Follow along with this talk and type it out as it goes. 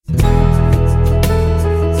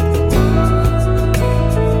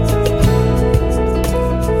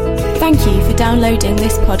downloading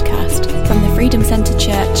this podcast from the Freedom Centre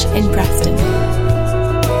Church in Preston.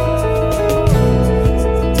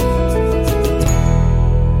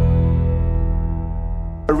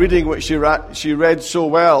 Reading which she read so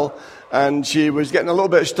well, and she was getting a little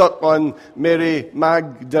bit stuck on Mary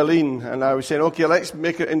Magdalene, and I was saying, okay, let's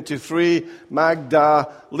make it into Free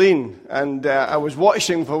Magdalene. And I was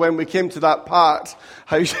watching for when we came to that part,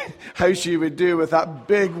 how she would do with that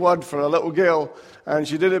big word for a little girl, and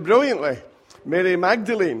she did it brilliantly. Mary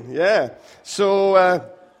Magdalene, yeah. So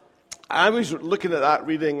I was looking at that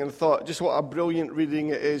reading and thought, just what a brilliant reading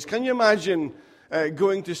it is. Can you imagine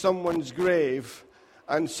going to someone's grave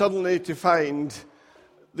and suddenly to find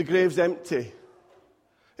the grave's empty?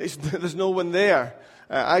 There's no one there.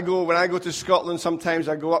 When I go to Scotland, sometimes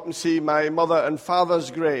I go up and see my mother and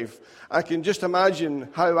father's grave. I can just imagine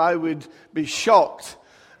how I would be shocked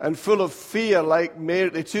and full of fear, like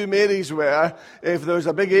the two Marys were, if there was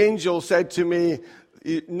a big angel said to me,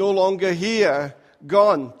 "No longer here,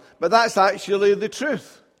 gone." But that's actually the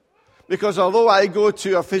truth. Because although I go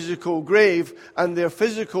to a physical grave and their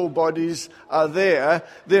physical bodies are there,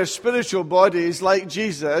 their spiritual bodies, like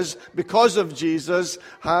Jesus, because of Jesus,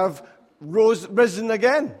 have risen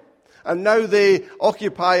again. And now they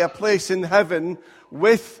occupy a place in heaven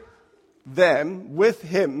with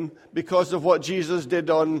him, because of what Jesus did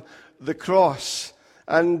on the cross.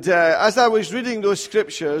 And as I was reading those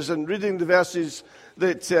scriptures and reading the verses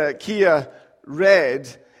that Kia read,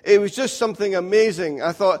 it was just something amazing.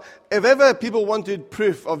 I thought, if ever people wanted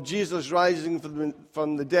proof of Jesus rising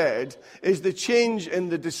from the dead, is the change in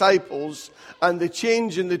the disciples and the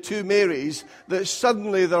change in the two Marys, that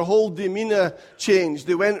suddenly their whole demeanor changed.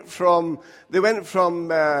 They went from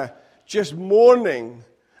just mourning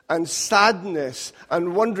and sadness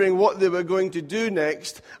and wondering what they were going to do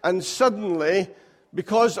next, and suddenly,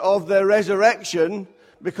 because of their resurrection,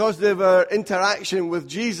 because of their interaction with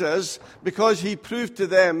Jesus, because he proved to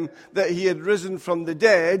them that he had risen from the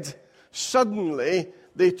dead, suddenly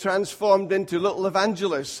they transformed into little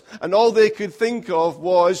evangelists. And all they could think of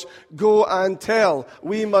was, go and tell.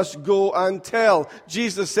 We must go and tell.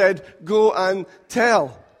 Jesus said, go and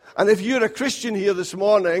tell. And if you're a Christian here this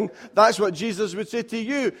morning, that's what Jesus would say to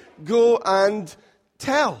you. Go and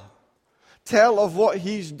tell. Tell of what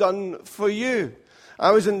he's done for you.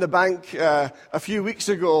 I was in the bank a few weeks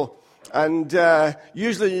ago, and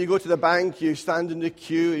usually you go to the bank, you stand in the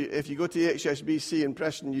queue. If you go to HSBC in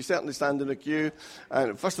Preston, you certainly stand in a queue.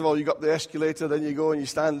 And first of all, you go up the escalator, then you go and you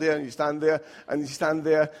stand there, and you stand there, and you stand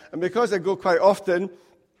there. And because I go quite often,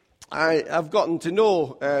 I've gotten to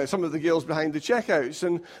know some of the girls behind the checkouts.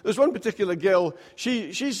 And there's one particular girl,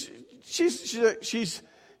 she's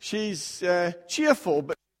cheerful,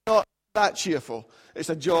 but not that cheerful. It's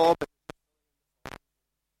a job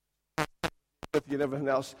and everything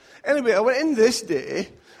else. Anyway, I went in this day,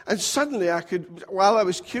 and suddenly while I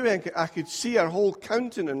was queuing, I could see her whole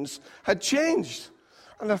countenance had changed.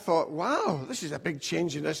 And I thought, wow, this is a big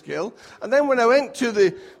change in this girl. And then when I went to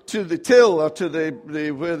the till, or to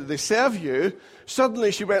the where they serve you,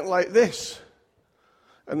 suddenly she went like this.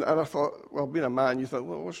 And I thought, well, being a man, you thought,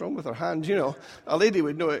 well, what's wrong with her hand? You know, a lady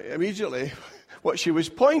would know it immediately what she was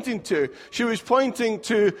pointing to. She was pointing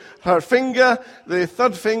to her finger, the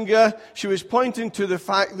third finger. She was pointing to the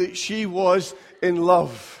fact that she was in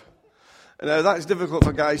love. Now, that's difficult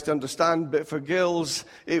for guys to understand, but for girls,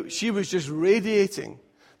 she was just radiating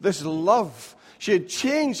this love. She had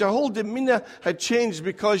changed. Her whole demeanor had changed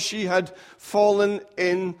because she had fallen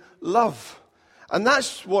in love. And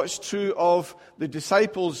that's what's true of the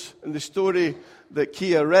disciples in the story that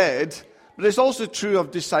Kia read. But it's also true of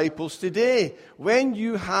disciples today. When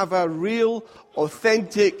you have a real,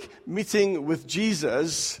 authentic meeting with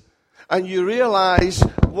Jesus, and you realize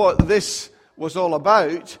what this was all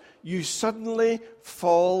about, you suddenly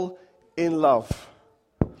fall in love.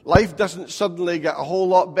 Life doesn't suddenly get a whole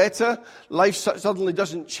lot better. Life suddenly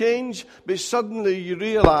doesn't change. But suddenly you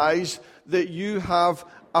realize that you have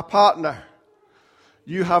a partner.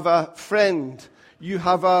 You have a friend. You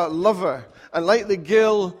have a lover. And like the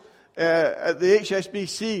girl at the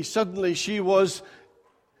HSBC, suddenly she was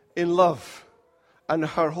in love. And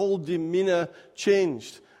her whole demeanor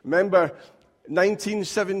changed. Remember,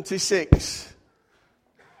 1976,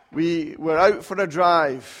 we were out for a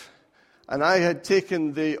drive. And I had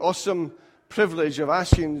taken the awesome privilege of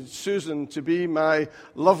asking Susan to be my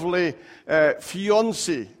lovely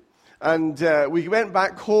fiancée. And we went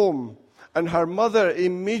back home. And her mother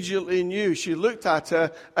immediately knew. She looked at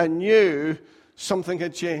her and knew something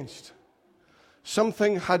had changed.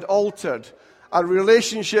 Something had altered. A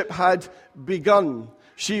relationship had begun.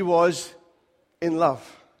 She was in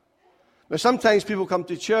love. Now, sometimes people come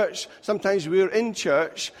to church, sometimes we're in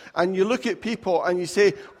church, and you look at people and you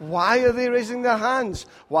say, why are they raising their hands?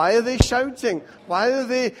 Why are they shouting? Why are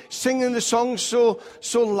they singing the songs so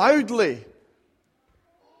loudly?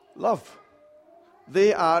 Love.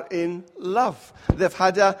 They are in love. They've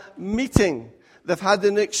had a meeting. They've had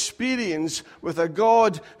an experience with a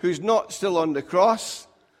God who's not still on the cross,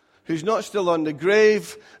 who's not still on the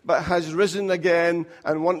grave, but has risen again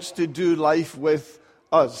and wants to do life with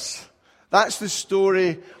us. That's the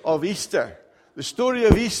story of Easter. The story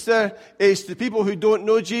of Easter is to people who don't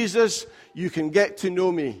know Jesus, you can get to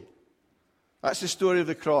know me. That's the story of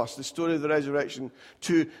the cross, the story of the resurrection.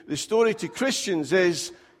 The story to Christians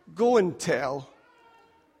is, go and tell.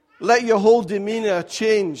 Let your whole demeanor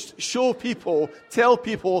change. Show people, tell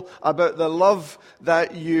people about the love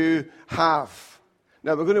that you have.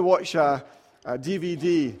 Now, we're going to watch a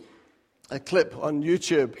DVD, a clip on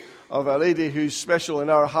YouTube of a lady who's special in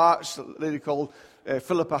our hearts, a lady called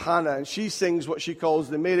Philippa Hanna, and she sings what she calls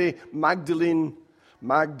the Mary Magdalene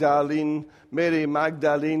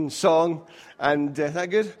song. And is that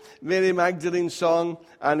good? Mary Magdalene song.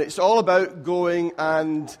 And it's all about going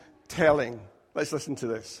and telling. Let's listen to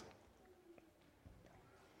this.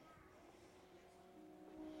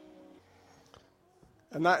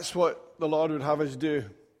 And that's what the Lord would have us do.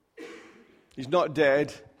 He's not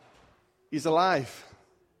dead. He's alive.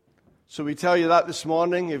 So we tell you that this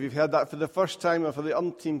morning. If you've heard that for the first time or for the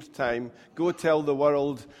umpteenth time, go tell the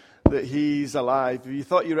world that he's alive. If you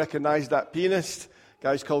thought you recognized that pianist, a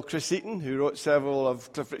guy's called Chris Eaton, who wrote several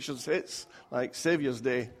of Cliff Richard's hits, like Saviour's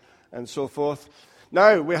Day and so forth.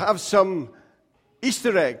 Now, we have some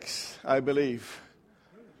Easter eggs, I believe,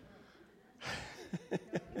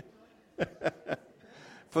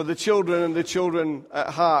 for the children and the children at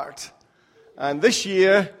heart. And this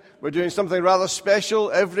year, we're doing something rather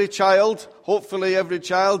special. Every child, hopefully every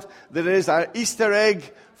child, there is an Easter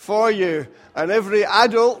egg for you. And every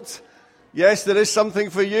adult, yes, there is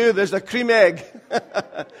something for you. There's a cream egg.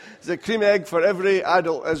 There's a cream egg for every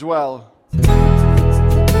adult as well.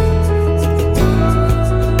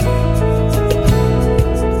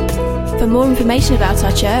 For more information about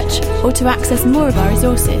our church, or to access more of our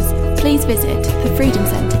resources, please visit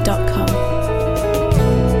thefreedomcentre.com.